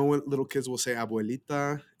abuela. I know what little kids will say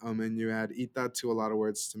abuelita, and you add ita to a lot of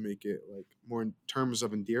words to make it like more in terms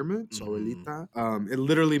of endearment. So Mm. abuelita, it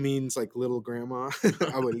literally means like little grandma,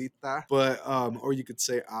 abuelita. But or you could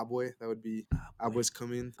say abue. That would be Abue. abue's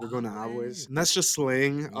coming. We're going to Abue. abue's, and that's just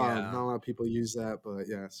slang. Yeah. Not a lot of people use that, but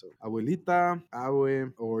yeah. So abuelita,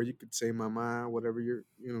 abue, or you could say mama, whatever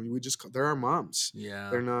we just they're our moms. Yeah.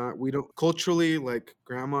 They're not. We don't culturally like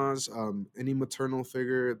grandmas. Any maternal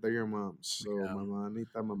figure, they're your moms. So Yeah. mama,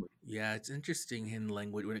 Anita, mama. Yeah, it's interesting in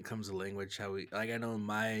language when it comes to language how we like I know in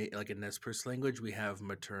my like in Nez Perce language we have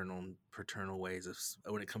maternal paternal ways of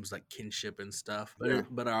when it comes to like kinship and stuff. But Yeah.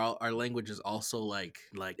 but our language is also like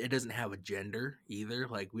it doesn't have a gender either.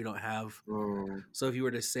 Like we don't have. Oh, So if you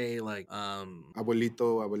were to say like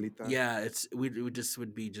abuelito, abuelita. yeah, we just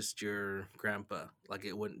would be just your grandpa. Like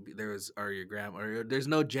it wouldn't be there's or your grandma or there's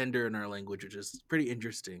no gender in our language, which is pretty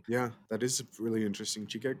interesting. Yeah, that is really interesting,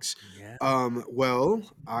 Chikex. Yeah. Well,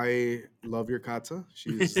 I love your kata.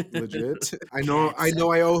 She's legit. I Cats.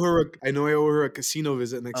 know I owe her I owe her a casino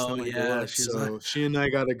visit next Oh time I go yeah, up. she's like So she and I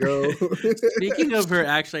gotta go. speaking of her,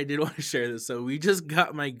 actually, I did want to share this. So we just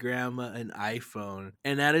got my grandma an iPhone,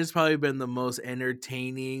 and that has probably been the most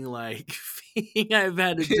entertaining like thing I've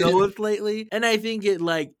had to deal with lately. And I think it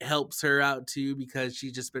like helps her out too because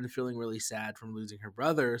she's just been feeling really sad from losing her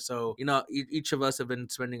brother. So each of us have been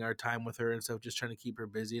spending our time with her and stuff, just trying to keep her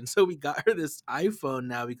busy. And so we got her this iPhone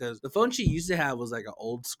now because the phone she used to have was like an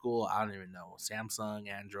old school, I don't even know, Samsung,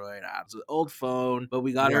 Android. It's an old phone, but Yeah.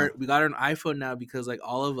 we got her an iPhone now because like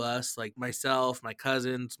all of us, like myself, my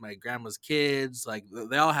cousins, my grandma's kids, like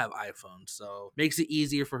they all have iPhones, so makes it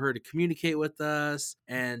easier for her to communicate with us.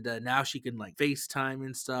 And now she can like FaceTime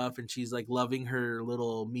and stuff, and she's like loving her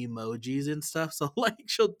little memojis and stuff. So like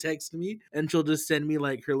she'll text me and she'll just send me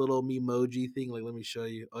like her little memoji thing. Like let me show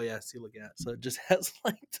you. Oh yeah, see, look at. So it just has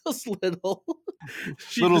like those little.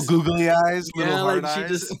 She Little just googly eyes, little yeah, hard like she eyes.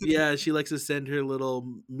 just yeah, she likes to send her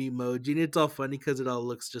little memoji, and it's all funny because it all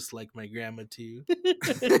looks just like my grandma too.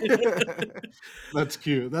 That's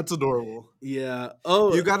cute. That's adorable. Yeah.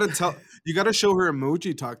 Oh, You gotta show her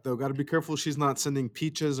emoji talk though. Gotta be careful she's not sending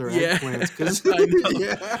peaches or yeah. eggplants because I know.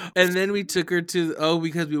 yeah. And then we took her to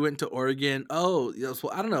because we went to Oregon. Oh, yes.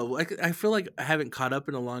 Well, I don't know. Like I feel like I haven't caught up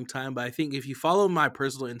in a long time, but I think if you follow my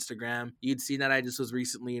personal Instagram, you'd see that I just was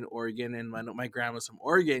recently in Oregon, and my grandma's from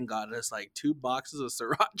Oregon got us like 2 boxes of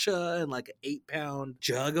sriracha and like an 8-pound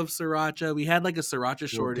jug of sriracha. We had like a sriracha Well,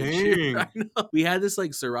 shortage here. I dang. know. We had this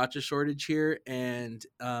like sriracha shortage here, and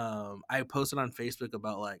I posted on Facebook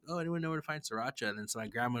about like, oh, anyone know where to find sriracha? And then so my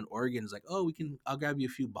grandma in Oregon is like, oh, I'll grab you a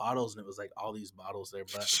few bottles, and it was like all these bottles there,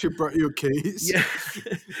 but She brought you a case. yeah.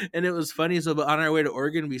 And it was funny. So, but on our way to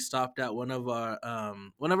Oregon, we stopped at one of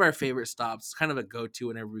our favorite stops, kind of a go to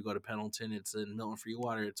whenever we go to Pendleton. It's in Milton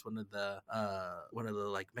Freewater. It's one of the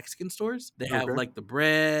like Mexican stores. They have Okay. like the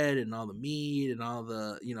bread and all the meat and all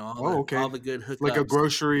the Oh, okay. all the good Like a hookups.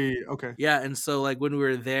 grocery. Okay. Yeah, and so like when we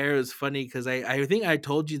were there, it was funny because I think I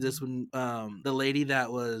told you this when the lady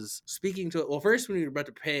that was speaking to well first when we were about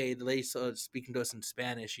to pay, the lady started speaking to us in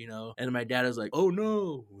Spanish, and my dad was like, "Oh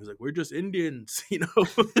no," he was like, "We're just Indians,"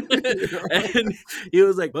 and he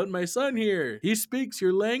was like, "But my son here, he speaks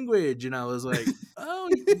your language," and I was like, "Oh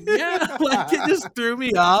yeah," like it just threw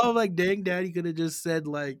me off. I'm like, "Dang, dad, you could have just said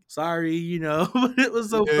like sorry," but it was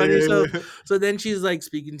so Yeah, funny. yeah, So yeah. so then she's like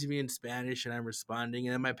speaking to me in Spanish and I'm responding,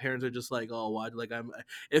 and then my parents are just like, "Oh, what?" Like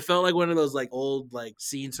it felt like one of those like old like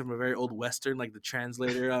scenes from a very old western, like the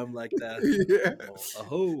translator. I'm like the Yeah.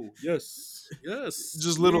 oh yes, yes,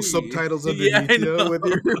 Just little oui. subtitles Yeah, underneath I you know. with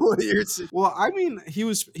your what you're well, I mean,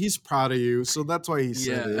 he's proud of you, so that's why he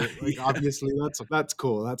said Yeah, it. Like obviously that's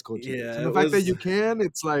cool. That's cool, Chicks. yeah, And the it fact that was. you can,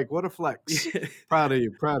 it's like what a flex. Yeah. Proud of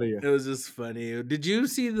you, proud of you. It was just funny. Did you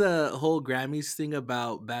see the whole Grammys thing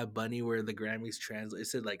about Bad Bunny where the Grammys translate it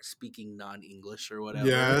said like speaking non-English or whatever?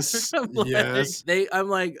 Yes. Yes. I'm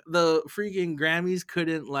like the freaking Grammys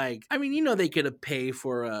couldn't like I mean, they could have paid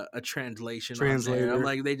for a translation on there. I'm Translator.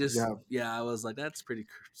 like they just Yeah. yeah, I was like that's pretty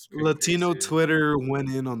Latino crazy. Twitter went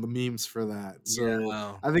in on the memes for that. So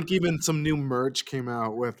Yeah. I think even some new merch came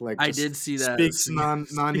out with like I just did see that speaks non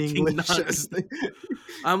speaking English as they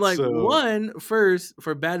I'm like, so one, first,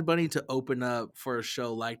 for Bad Bunny to open up for a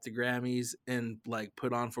show like the Grammys and like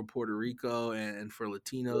put on for Puerto Rico and for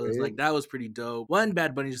Latinos, right, like that was pretty dope. One,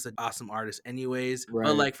 Bad Bunny's just an awesome artist, anyways, but right.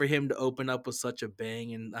 like for him to open up with such a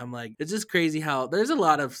bang, and I'm like, it's just crazy how there's a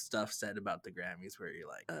lot of stuff said about the Grammys where you're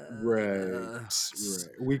like, Right, right.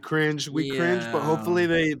 We cringe, but yeah, hopefully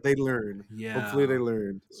they learn. Hopefully yeah, they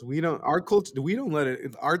learn. So we don't our culture we don't let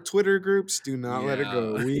it our Twitter groups do not let it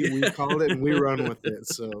go. yeah. We call it and we run with it.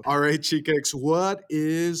 So all right, Chicx, what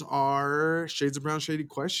is our Shades of Brown Shady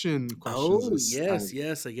questions Oh, this yes, time?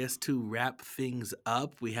 yes. I guess to wrap things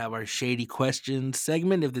up, we have our shady questions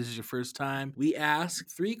segment. If this is your first time, we ask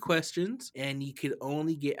 3 questions and you can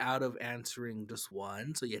only get out of answering just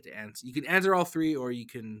one. So you have to answer, you can answer all 3 or you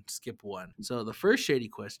can skip one. So the first shady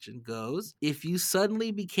question goes, if you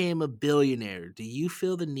suddenly became a billionaire, do you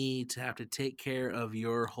feel the need to have to take care of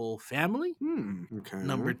your whole family?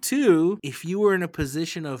 Number Okay. 2, if you were in a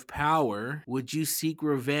position of power, would you seek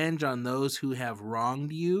revenge on those who have wronged belong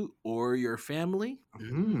to you or your family?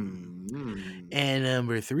 Hmm. And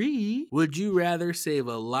number three, would you rather save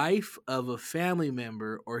a life of a family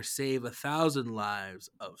member or save 1,000 lives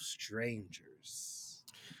of strangers?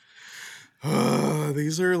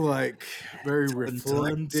 These are like very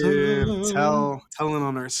Dun, dun, reflective, dun. telling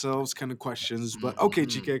on ourselves kind of questions. But okay, Mhm.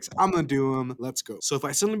 G-Cakes, I'm gonna do them. Let's go. So if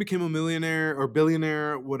I suddenly became a millionaire or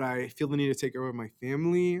billionaire, would I feel the need to take care of my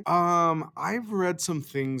family? I've read some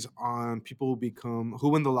things on people who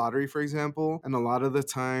win the lottery, for example, and a lot of the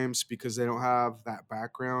times because they don't have that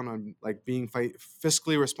background on like being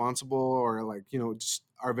fiscally responsible or like just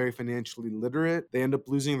are very financially literate, they end up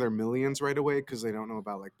losing their millions right away because they don't know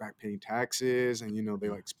about like back paying taxes and they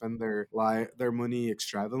like spend their money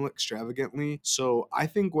extravagantly. So I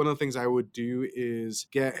think one of the things I would do is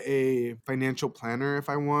get a financial planner if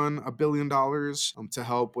I won $1 billion to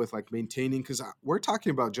help with like maintaining because we're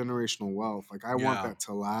talking about generational wealth. Like I want Yeah. that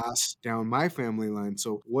to last down my family line.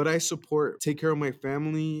 So would I support take care of my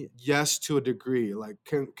family? Yes, to a degree. Like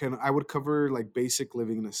can I would cover like basic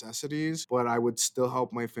living necessities, but I would still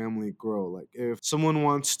help my family grow. Like if someone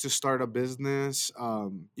wants to start a business,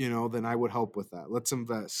 then I would help with that. Let's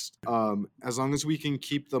invest. As long as we can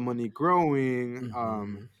keep the money growing,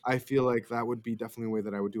 Mhm. I feel like that would be definitely a way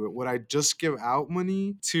that I would do it. Would I just give out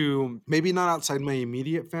money to maybe not outside my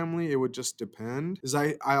immediate family? It would just depend. Because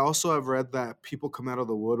I also have read that people come out of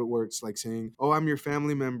the woodworks like saying, "Oh, I'm your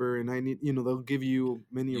family member, and I need," they'll give you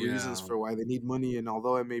many reasons Yeah. for why they need money. And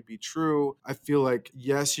although it may be true, I feel like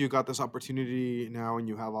yes, you got this opportunity now and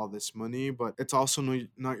you have all this money, but it's also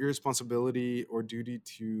not your responsibility or duty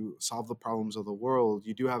to solve the problems of the world.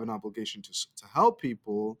 You do have an obligation to help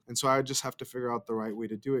people, and so I just have to figure out the right way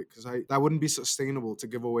to do it because I that wouldn't be sustainable to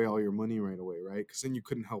give away all your money right away, right? Because then you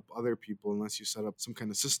couldn't help other people unless you set up some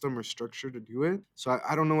kind of system or structure to do it. So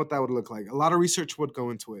I don't know what that would look like. A lot of research would go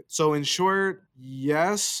into it. So in short,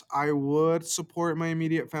 yes, I would support my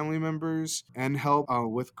immediate family members and help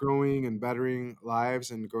with growing and bettering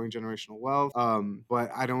lives and growing generational wealth.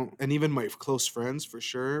 But I don't, and even my close friends for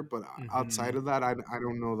sure. But outside Mhm. of that, I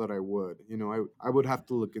don't know that I would. I would have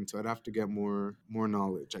to look into it. I'd have to get more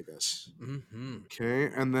knowledge, I guess. Mhm.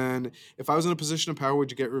 Okay. And then if I was in a position of power,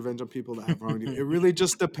 would you get revenge on people that have wronged you? It really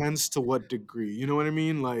just depends to what degree. You know what I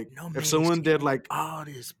mean? Like No if man someone should get did like all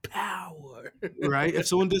this power. right, if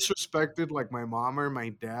someone disrespected like my mom or my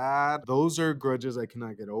dad, those are grudges I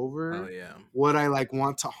cannot get Oh, over. yeah. Would I like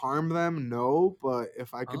want to harm them? No, but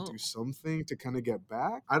if I could Oh, do something to kind of get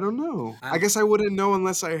back, I don't know. I I'm guess I wouldn't know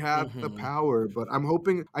unless I had the mhm, power, but I'm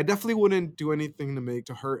hoping I definitely wouldn't do anything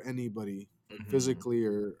to hurt anybody like mhm, physically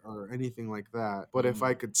or anything like that. But if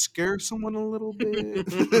I mm. could scare someone a little bit,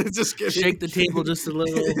 just kidding. Shake the table just a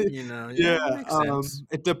little, Yeah, yeah, it makes sense.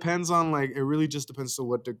 it depends on like it really just depends to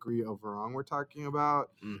what degree of wrong we're talking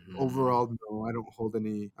about. Mhm. Overall, no, I don't hold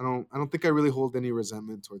any. I don't think I really hold any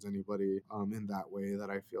resentment towards anybody in that way that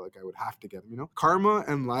I feel like I would have to get them. Karma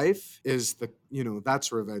and life is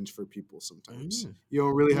that's revenge for people. Sometimes Mm, you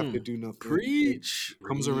don't really have to mm. do nothing. It Preach,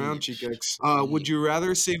 comes around, preach. Chigex. Ye Would you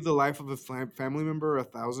rather save the life of a family member or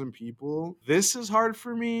 1,000 people? This is hard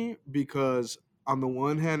for me because on the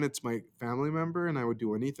one hand, it's my family member and I would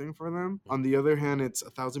do anything for them. On the other hand, it's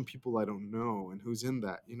 1,000 people I don't know and who's in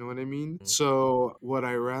that. You know what I mean? Mhm. So what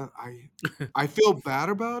I feel bad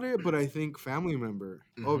about it, but I think family member,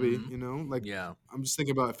 Obi, Mhm. like Yeah. I'm just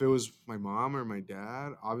thinking about if it was my mom or my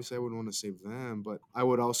dad, obviously I would want to save them, but I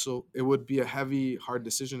would also, it would be a heavy, hard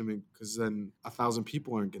decision to make because then 1,000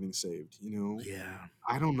 people aren't getting saved. Yeah.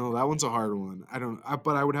 I don't know. That one's a hard one.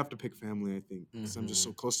 But I would have to pick family, I think, because I'm just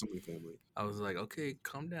so Mhm. close to my family. I was like, "Okay,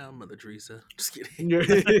 calm down, Mother Teresa." Just kidding. Yeah.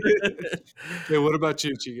 Yeah, what about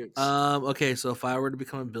you, Chigix? Okay, so if I were to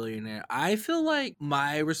become a billionaire, I feel like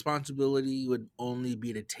my responsibility would only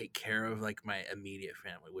be to take care of like my immediate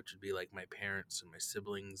family, which would be like my parents and my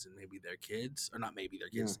siblings and maybe their kids, or not maybe their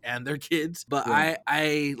Yeah, kids and their kids. But yeah.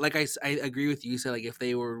 I agree with you. So like if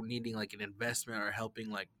they were needing like an investment or helping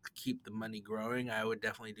like keep the money growing, I would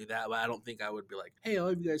definitely do that. But I don't think I would be like, hey, all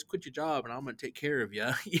of you guys quit your job and I'm gonna take care of you.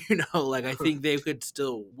 Like I think they could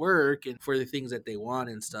still work and for the things that they want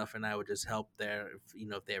and stuff, and I would just help there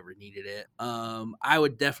if they ever needed it. I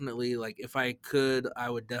would definitely like if I could, I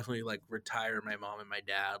would definitely like retire my mom and my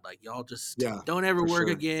dad. Like y'all just Yeah, don't ever for work sure.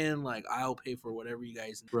 again. Like I'll pay for whatever you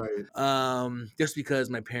guys Right. just because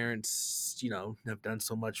my parents have done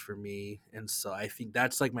so much for me, and so I think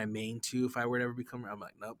that's like my remain to if I were to ever become. I'm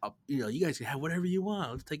like, nope. You guys can have whatever you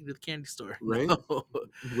want. Let's take it to the candy store. Right? No.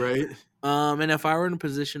 Right? And if I were in a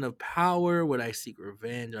position of power, would I seek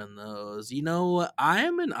revenge on those? I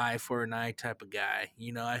am an eye for an eye type of guy.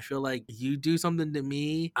 I feel like you do something to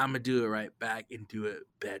me, I'm gonna do it right back and do it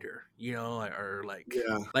better. Or Yeah. like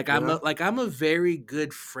Yeah. I'm a very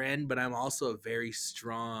good friend, but I'm also a very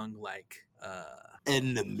strong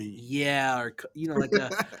Enemy. yeah, or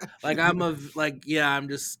like I'm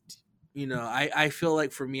just I feel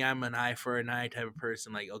like for me, I'm an eye for an eye type of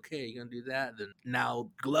person. Like, okay, you're gonna do that, then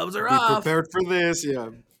now gloves are Be off. prepared for this. Yeah.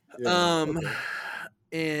 Yeah. Um,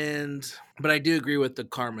 Okay. but I do agree with the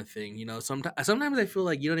karma thing. Sometimes I feel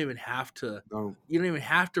like you don't even have No.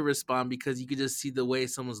 to respond, because you could just see the way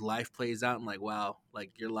someone's life plays out and like, wow,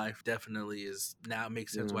 like your life definitely is now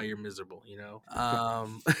makes sense Yeah. why you're miserable.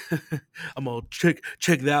 I'm gonna check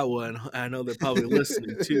that one. I know they're probably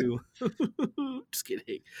listening too. Just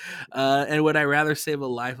kidding. And would I rather save a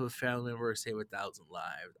life of a family member or save 1,000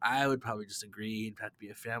 lives? I would probably just agree it'd have to be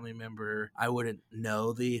a family member. I wouldn't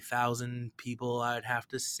know the 1,000 people I'd have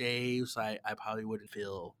to save, so I probably wouldn't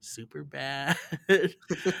feel super bad.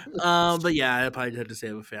 But yeah, I probably have to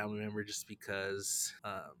save a family member just because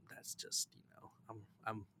that's just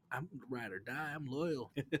I'm ride or die. I'm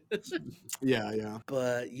loyal. Yeah. Yeah.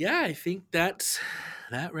 But yeah, I think that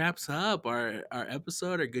wraps up our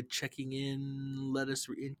episode. Our good checking in. Let us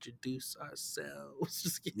reintroduce ourselves.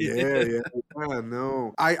 Just kidding. Yeah, yeah, yeah,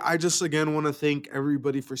 no. I just again want to thank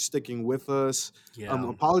everybody for sticking with us. Yeah.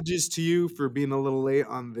 Apologies to you for being a little late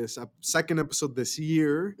on this second episode this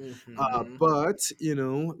year. Mhm. But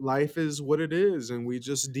life is what it is, and we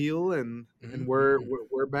just deal, and Mhm. we're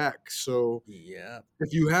back. So Yeah.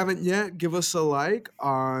 if you haven't yet, give us a like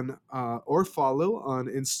on or follow on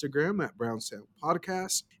Instagram at Brown Sound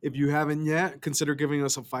Podcast. If you haven't yet, consider giving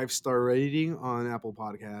us a 5-star rating on Apple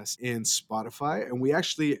Podcasts and Spotify. And we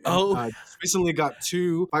actually Oh. just recently got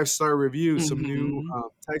 2 5-star reviews, some new Mhm.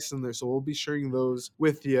 texts in there, so we'll be sharing those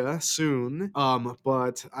with you soon.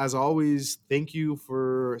 But as always, thank you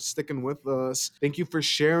for sticking with us. Thank you for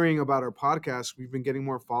sharing about our podcast. We've been getting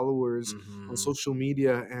more followers on Mhm. social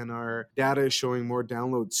media, and our data is showing more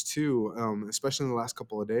downloads too, especially in the last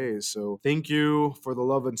couple of days. So thank you for the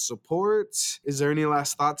love and support. Is there any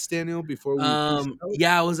last thoughts, Daniel, before we peace out?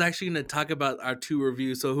 Yeah, I was actually going to talk about our 2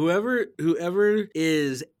 reviews. So whoever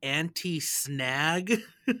is anti-snag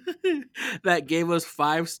that gave us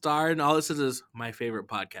 5-star, and all it says is my favorite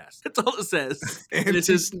podcast. That's all it says. And it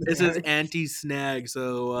says Anti-snag. anti-snag.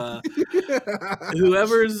 So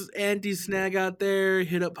whoever's anti-snag out there,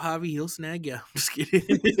 hit up Javi. He'll snag you. Just kidding.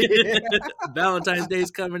 Valentine's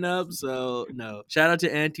Day's coming up, so no. Shout out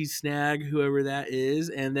to anti-snag, whoever that is.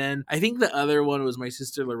 And then I think the other one was my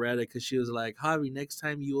sister Loretta, because she was like, Javi, next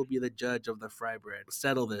time you will be the judge of the fry bread.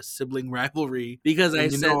 Settle this sibling rivalry. Because I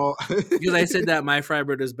And said that my fry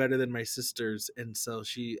bread is better than my sister's, and so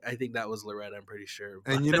I think that was Loretta. I'm pretty sure.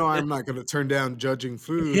 But I'm not going to turn down judging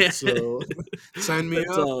food, yeah, so sign me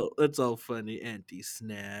up. that's all funny.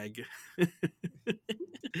 Anti-snag.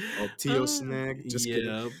 Oh, Tio Snag. Just kidding.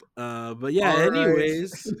 Yep. But yeah. All right.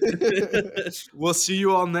 Anyways, We'll see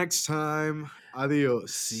you all next time.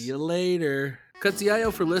 Adios. see you later.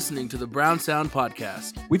 Cutsiayo for listening to the Brown Sound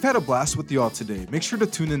Podcast. We've had a blast with you all today. Make sure to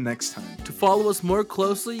tune in next time. To follow us more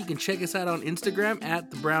closely, you can check us out on Instagram at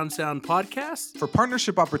the Brown Sound Podcast. For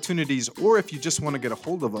partnership opportunities, or if you just want to get a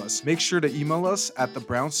hold of us, make sure to email us at the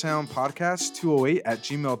Brown Sound Podcast 208 at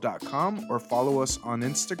gmail.com, or follow us on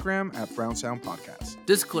Instagram at Brown Sound Podcast.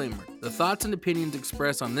 Disclaimer: the thoughts and opinions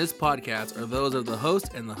expressed on this podcast are those of the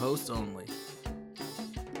host and the host only.